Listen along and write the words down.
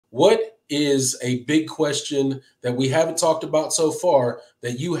what is a big question that we haven't talked about so far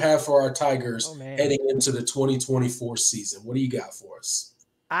that you have for our Tigers heading into the 2024 season? What do you got for us?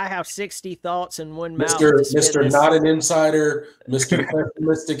 I have 60 thoughts in one mouth. Mr. Not an Insider, Mr.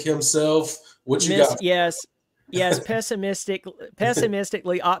 Pessimistic himself. What you got? Yes,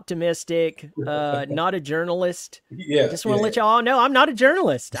 pessimistically optimistic, not a journalist. Yeah. Just want to let y'all know I'm not a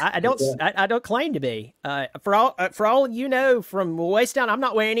journalist. I don't claim to be. For all you know, from waist down, I'm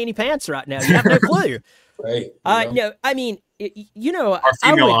not wearing any pants right now. You have no clue. Right. No, I mean, our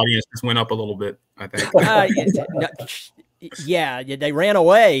female audience just went up a little bit, I think. Yeah, they ran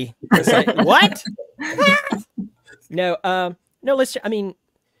away. It's like, what? No, I mean,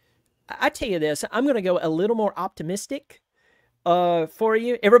 I tell you this, I'm going to go a little more optimistic for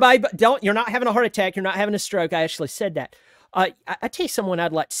you. Everybody, but you're not having a heart attack. You're not having a stroke. I actually said that. I tell you someone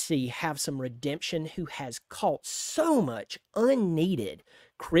I'd like to see have some redemption who has caught so much unneeded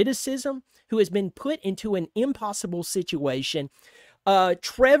criticism, who has been put into an impossible situation.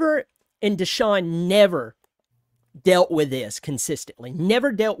 Trevor and Deshaun never dealt with this consistently,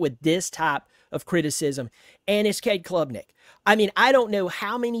 never dealt with this type of criticism, and it's Cade Klubnik. I mean, I don't know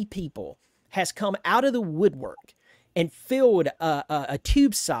how many people has come out of the woodwork and filled a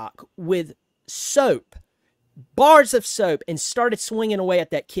tube sock with soap, bars of soap, and started swinging away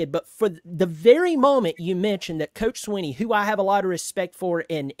at that kid. But for the very moment you mentioned that Coach Swinney, who I have a lot of respect for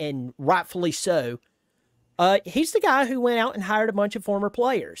and rightfully so, he's the guy who went out and hired a bunch of former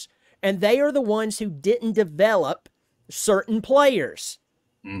players. And they are the ones who didn't develop certain players.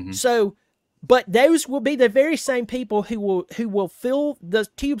 Mm-hmm. So, but those will be the very same people who will fill the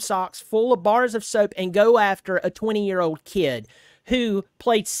tube socks full of bars of soap and go after a 20-year-old kid who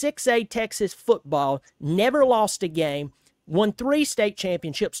played 6A Texas football, never lost a game, won 3 state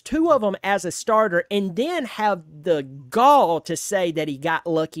championships, 2 of them as a starter, and then have the gall to say that he got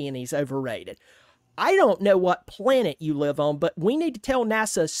lucky and he's overrated. I don't know what planet you live on, but we need to tell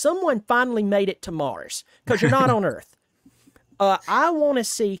NASA someone finally made it to Mars, because you're not on Earth. I want to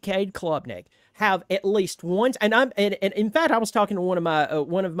see Cade Klubnik have at least one, and in fact, I was talking to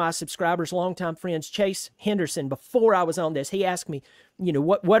one of my subscribers, longtime friends, Chase Henderson, before I was on this. He asked me,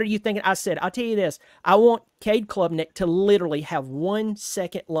 what are you thinking? I said, I'll tell you this. I want Cade Klubnik to literally have 1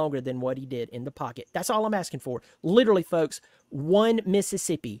 second longer than what he did in the pocket. That's all I'm asking for. Literally, folks, 1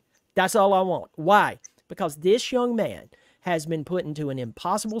 Mississippi. That's all I want. Why? Because this young man has been put into an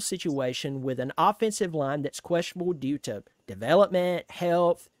impossible situation with an offensive line that's questionable due to development,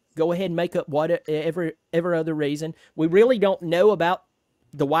 health, go ahead and make up whatever other reason. We really don't know about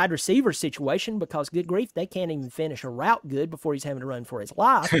the wide receiver situation because, good grief, they can't even finish a route good before he's having to run for his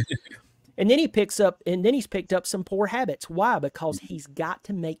life. And then he's picked up some poor habits. Why? Because he's got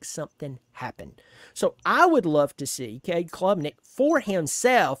to make something happen. So I would love to see Cade Klubnik for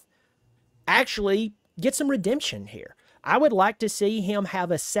himself actually get some redemption here. I would like to see him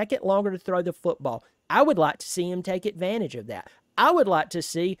have a second longer to throw the football. I would like to see him take advantage of that. I would like to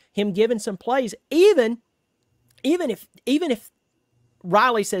see him given some plays, even if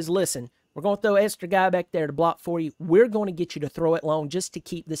Riley says, listen, we're going to throw an extra guy back there to block for you. We're going to get you to throw it long just to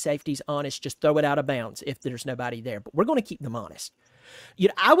keep the safeties honest. Just throw it out of bounds if there's nobody there. But we're going to keep them honest.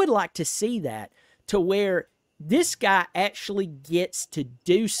 I would like to see that to where this guy actually gets to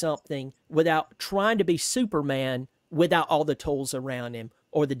do something without trying to be Superman without all the tools around him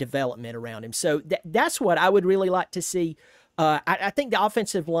or the development around him. So that's what I would really like to see. I think the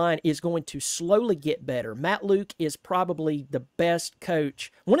offensive line is going to slowly get better. Matt Luke is probably the best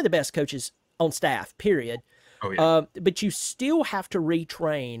coach, one of the best coaches on staff, period. Oh, yeah. But you still have to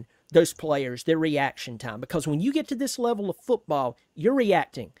retrain those players, their reaction time, because when you get to this level of football, you're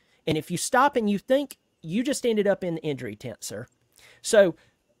reacting. And if you stop and you think, you just ended up in the injury tent, sir. So,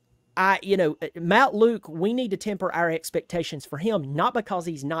 Matt Luke, we need to temper our expectations for him, not because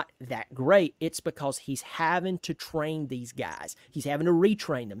he's not that great. It's because he's having to train these guys. He's having to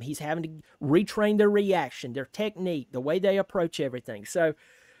retrain them. He's having to retrain their reaction, their technique, the way they approach everything. So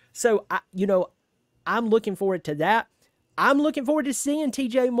I'm looking forward to that. I'm looking forward to seeing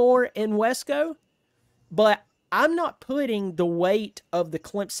TJ Moore and Wesco, but I'm not putting the weight of the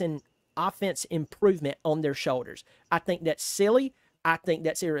Clemson offense improvement on their shoulders. I think that's silly. I think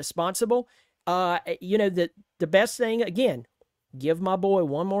that's irresponsible. The best thing, again, give my boy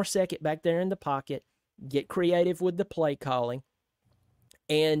 1 more second back there in the pocket, get creative with the play calling,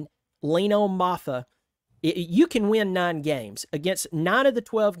 and lean on Maffa. You can win 9 games. Against 9 of the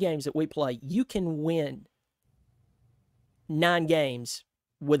 12 games that we play, you can win 9 games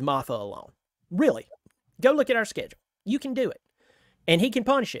with Maffa alone. Really. Go look at our schedule. You can do it. And he can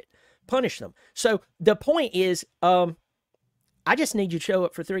punish them. So the point is, I I just need you to show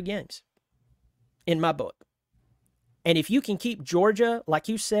up for 3 games in my book. And if you can keep Georgia, like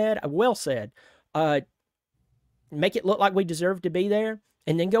you said, well said, make it look like we deserve to be there,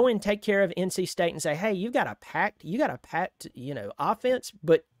 and then go in and take care of NC State and say, hey, you got a packed, offense,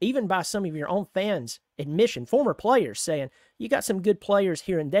 but even by some of your own fans' admission, former players saying, you got some good players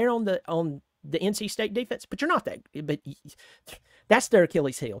here and there on the NC State defense, but you're not that, but that's their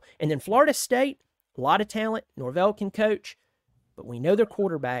Achilles heel. And then Florida State, a lot of talent, Norvell can coach, but we know their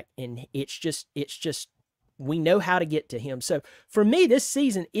quarterback, and it's just, we know how to get to him. So for me, this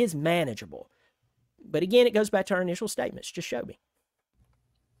season is manageable. But again, it goes back to our initial statements. Just show me.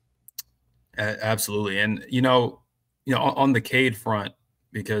 Absolutely. And, on the Cade front,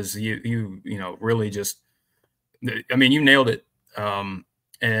 because you really just, I mean, you nailed it. And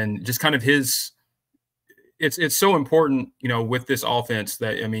just kind of it's so important, with this offense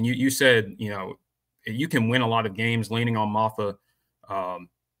that, I mean, you said, you can win a lot of games leaning on Maffa.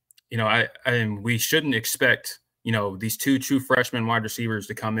 And we shouldn't expect, these 2 true freshman wide receivers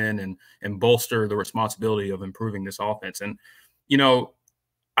to come in and bolster the responsibility of improving this offense. And,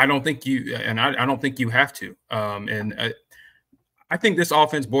 I don't think I don't think you have to. I think this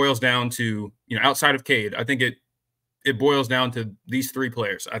offense boils down to, outside of Cade, I think it boils down to these 3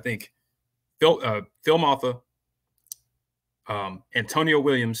 players. I think Phil Maffa, Antonio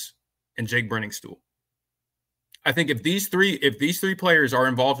Williams, and Jake Brenningstool. I think if these three players are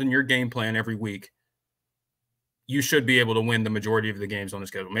involved in your game plan every week, you should be able to win the majority of the games on the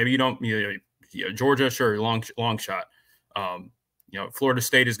schedule. Maybe you don't, Georgia, sure, long shot. Florida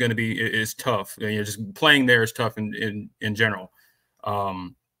State is tough. Just playing there is tough in general.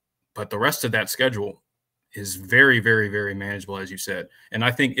 But the rest of that schedule is very, very, very manageable, as you said. And I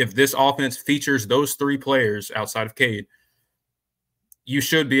think if this offense features those 3 players outside of Cade, you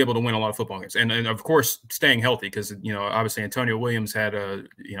should be able to win a lot of football games. And of course, staying healthy, because, obviously Antonio Williams had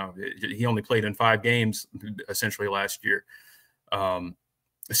he only played in 5 games essentially last year.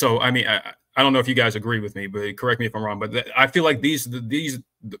 So, I mean, I don't know if you guys agree with me, but correct me if I'm wrong, but I feel like those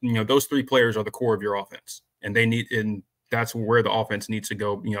 3 players are the core of your offense, and that's where the offense needs to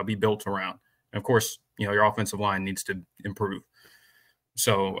go, be built around. And of course, your offensive line needs to improve.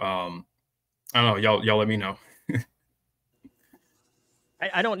 So, I don't know, y'all let me know.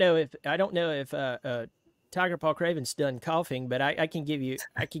 I don't know if Tiger Paul Craven's done coughing, but I can give you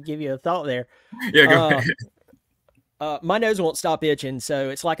a thought there. Yeah, go ahead. My nose won't stop itching, so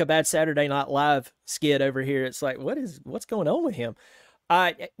it's like a bad Saturday Night Live skit over here. It's like, what's going on with him?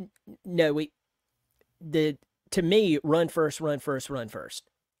 To me, run first, run first, run first.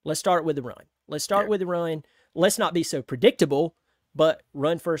 Let's start with the run. Let's not be so predictable, but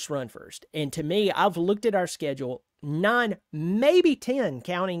run first, run first. And to me, I've looked at our schedule, 9, maybe 10,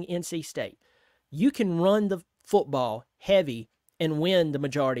 counting NC State. You can run the football heavy and win the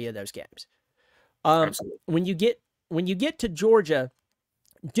majority of those games. When you get to Georgia,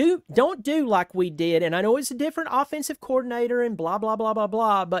 don't do like we did. And I know it's a different offensive coordinator and blah, blah, blah, blah,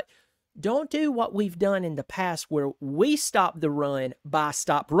 blah, but don't do what we've done in the past where we stop the run by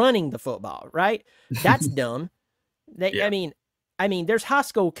stop running the football, right? That's dumb. Yeah. I mean, there's high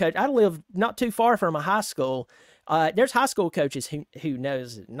school coach. I live not too far from a high school. There's high school coaches who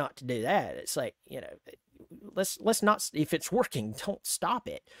knows not to do that. It's like, let's not, if it's working, don't stop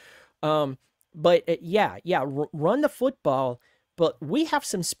it. But run the football. But we have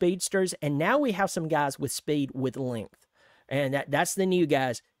some speedsters, and now we have some guys with speed with length, and that's the new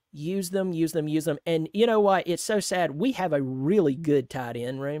guys. Use them. And you know what? It's so sad. We have a really good tight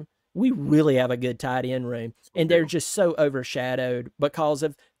end room. We really have a good tight end room, and they're just so overshadowed because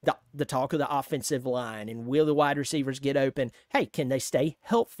of the talk of the offensive line and will the wide receivers get open? Hey, can they stay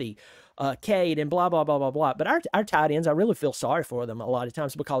healthy? Cade and blah, blah, blah, blah, blah. But our tight ends, I really feel sorry for them a lot of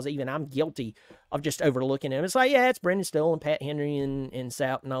times because even I'm guilty of just overlooking them. It's like, yeah, it's Brendan Still and Pat Henry and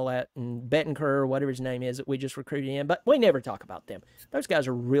Sout and all that and Bettenker or whatever his name is that we just recruited in. But we never talk about them. Those guys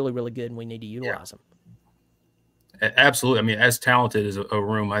are really, really good, and we need to utilize them. Absolutely. I mean, as talented as a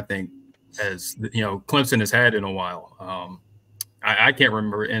room, I think, as Clemson has had in a while. I can't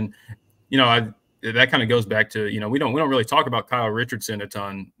remember, and that kind of goes back to we don't really talk about Kyle Richardson a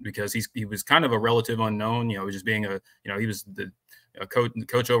ton because he was kind of a relative unknown. Just being he was the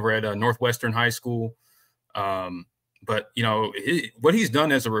coach over at Northwestern High School. But what he's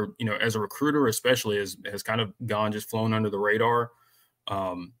done as a recruiter, especially, has kind of just flown under the radar.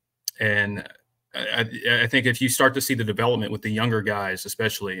 And I think if you start to see the development with the younger guys,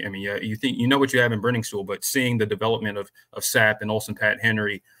 especially, I mean, you think what you have in Brenningstool, but seeing the development of Sapp and Olsen Pat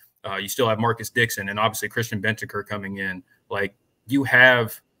Henry, you still have Marcus Dixon and obviously Christian Bentaker coming in. Like, you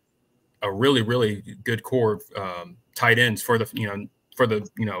have a really, really good core of tight ends for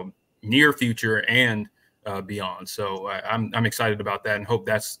the near future and beyond. So I'm excited about that and hope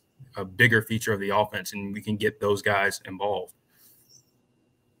that's a bigger feature of the offense and we can get those guys involved.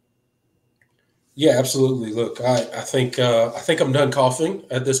 Yeah, absolutely. Look, I think I'm done coughing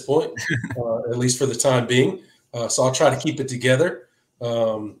at this point, at least for the time being. So I'll try to keep it together.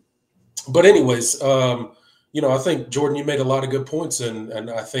 But anyways, I think Jordan, you made a lot of good points,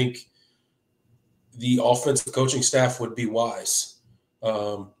 and I think the offensive coaching staff would be wise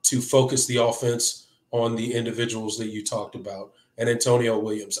to focus the offense on the individuals that you talked about. And Antonio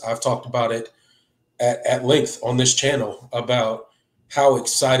Williams, I've talked about it at length on this channel about how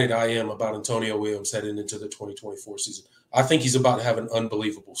excited I am about Antonio Williams heading into the 2024 season. I think he's about to have an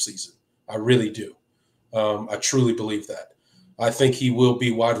unbelievable season. I really do. I truly believe that. I think he will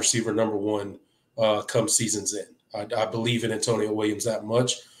be wide receiver number one come season's end. I believe in Antonio Williams that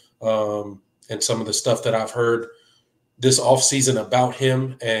much. And some of the stuff that I've heard this offseason about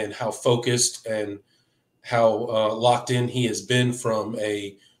him and how focused and how locked in he has been from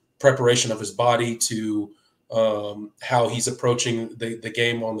a preparation of his body to how he's approaching the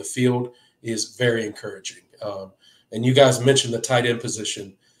game on the field is very encouraging. And you guys mentioned the tight end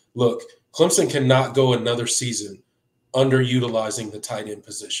position. Look, Clemson cannot go another season underutilizing the tight end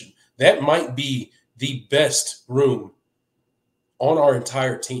position. That might be the best room on our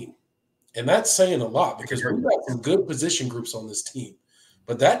entire team. And that's saying a lot because we've got some good position groups on this team.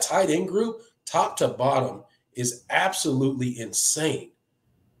 But that tight end group, top to bottom, is absolutely insane.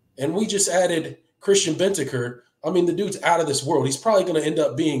 And we just added Christian Bentaker. I mean, the dude's out of this world. He's probably going to end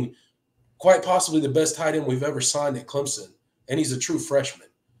up being quite possibly the best tight end we've ever signed at Clemson. And he's a true freshman.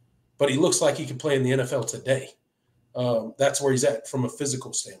 But he looks like he can play in the NFL today. That's where he's at from a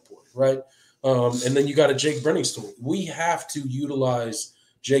physical standpoint, right? And then you got a Jake Brenningstool. We have to utilize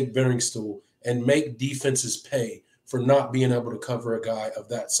Jake Brenningstool and make defenses pay for not being able to cover a guy of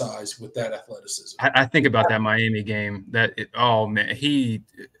that size with that athleticism. I think about that Miami game. Oh man,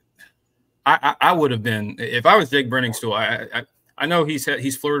 I would have been if I was Jake Brenningstool. I know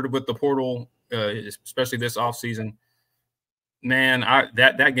he's flirted with the portal, especially this offseason. Man,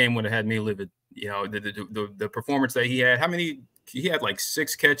 that game would have had me livid. The performance that he had. He had like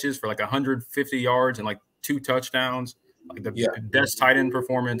 6 catches for like 150 yards and like 2 touchdowns. Like the best tight end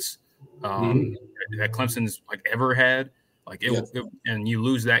performance that Clemson's like ever had. Like and you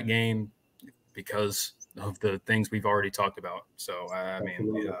lose that game because of the things we've already talked about. So I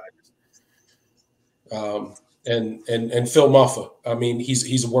mean, and Phil Maffa. I mean,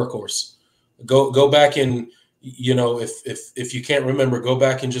 he's a workhorse. Go back and if you can't remember, go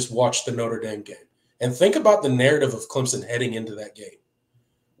back and just watch the Notre Dame game and think about the narrative of Clemson heading into that game.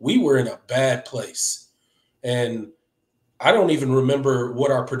 We were in a bad place, and I don't even remember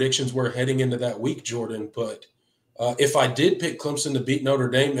what our predictions were heading into that week, Jordan. But if I did pick Clemson to beat Notre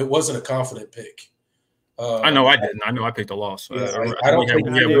Dame, it wasn't a confident pick. I know I didn't. I know I picked a loss. I don't think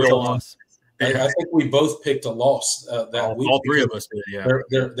we picked a loss. I think we both picked a loss that week. All 3 of us did, yeah.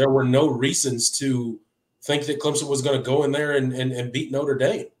 There were no reasons to think that Clemson was going to go in there and beat Notre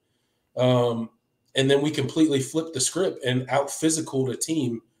Dame. And then we completely flipped the script and out-physicaled a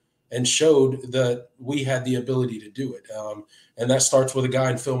team and showed that we had the ability to do it. And that starts with a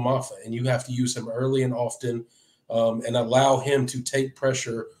guy in Phil Maffa, and you have to use him early and often and allow him to take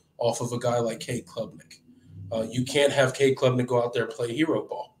pressure off of a guy like Cade Klubnik. You can't have Cade Klubnik go out there and play hero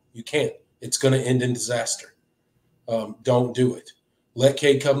ball. You can't. It's going to end in disaster. Don't do it. Let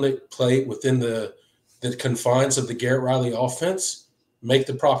Cade Klubnik play within the confines of the Garrett Riley offense, make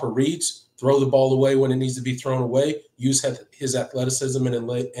the proper reads, throw the ball away when it needs to be thrown away, use his athleticism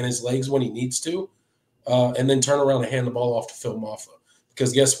and his legs when he needs to, and then turn around and hand the ball off to Phil Maffa.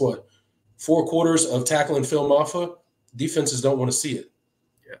 Because guess what? 4 quarters of tackling Phil Maffa, defenses don't want to see it.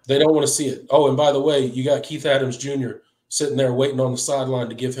 Yeah. They don't want to see it. Oh, and by the way, you got Keith Adams Jr. sitting there waiting on the sideline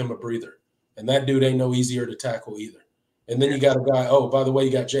to give him a breather. And that dude ain't no easier to tackle either. And then you got a guy, oh, by the way,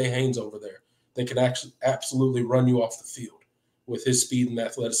 you got Jay Haynes over there that can actually absolutely run you off the field with his speed and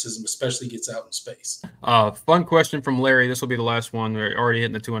athleticism, especially gets out in space. Fun question from Larry. This will be the last one. We're already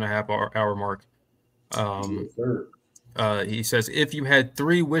hitting the 2.5 hour mark. He says, if you had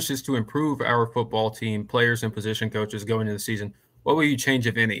 3 wishes to improve our football team, players and position coaches going into the season, what will you change,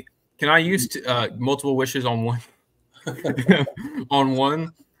 if any? Can I use multiple wishes on one? On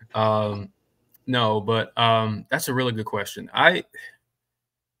one? No, but that's a really good question. I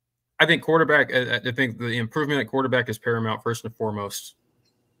think quarterback. I think the improvement at quarterback is paramount first and foremost.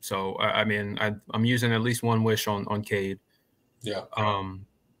 So I mean, I'm using at least one wish on Cade. Yeah.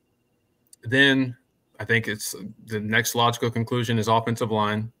 Then I think it's the next logical conclusion is offensive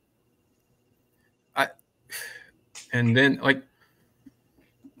line. And then, like,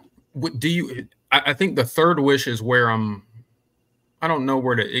 what do you? I think the third wish is where I don't know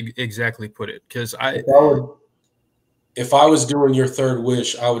where to exactly put it, because if I was doing your third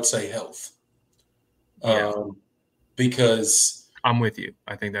wish, I would say health. Yeah. Because I'm with you.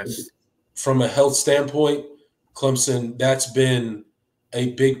 I think that's from a health standpoint, Clemson, that's been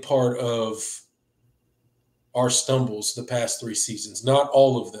a big part of our stumbles the past 3 seasons. Not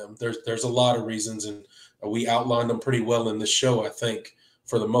all of them. There's a lot of reasons, and we outlined them pretty well in this show, I think,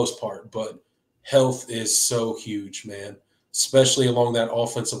 for the most part. But health is so huge, man, especially along that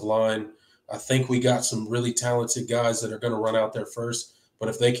offensive line. I think we got some really talented guys that are going to run out there first. But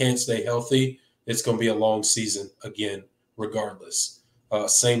if they can't stay healthy, it's going to be a long season again, regardless.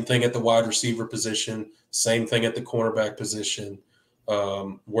 Same thing at the wide receiver position. Same thing at the cornerback position.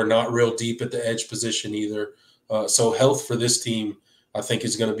 We're not real deep at the edge position either. So health for this team, I think,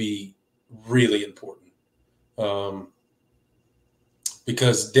 is going to be really important.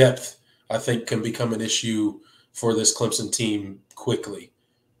 Because depth, I think, can become an issue for this Clemson team quickly.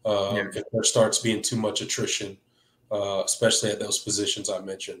 If there starts being too much attrition, especially at those positions I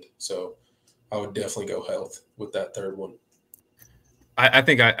mentioned. So I would definitely go health with that third one. I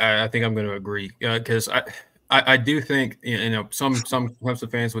think I'm going to agree, because I do think, some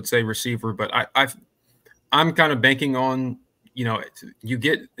Clemson fans would say receiver, but I'm kind of banking on, you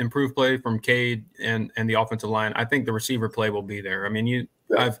get improved play from Cade and the offensive line. I think the receiver play will be there. I mean,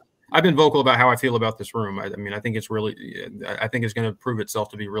 I've been vocal about how I feel about this room. I mean, I think it's going to prove itself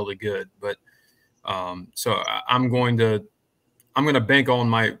to be really good. But so I'm going to bank on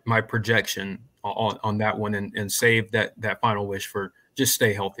my projection on that one and save that final wish for just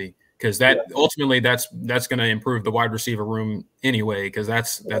stay healthy, because ultimately that's going to improve the wide receiver room anyway, because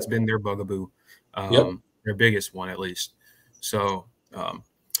that's been their bugaboo, their biggest one at least. So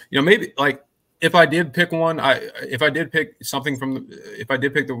maybe, like, if I did pick one, if I did pick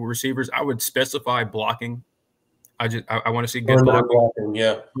the receivers, I would specify blocking. I want to see good blocking.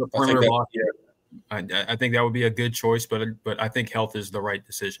 Perimeter blocking. I think that would be a good choice, but I think health is the right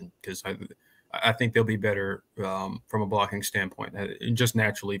decision, because I think they'll be better from a blocking standpoint, just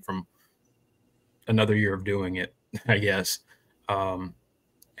naturally from another year of doing it, I guess. And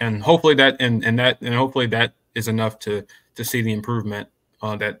hopefully that is enough to see the improvement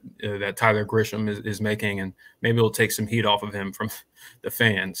that Tyler Grisham is making, and maybe it'll take some heat off of him from the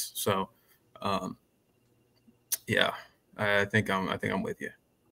fans. So, I think I'm with you.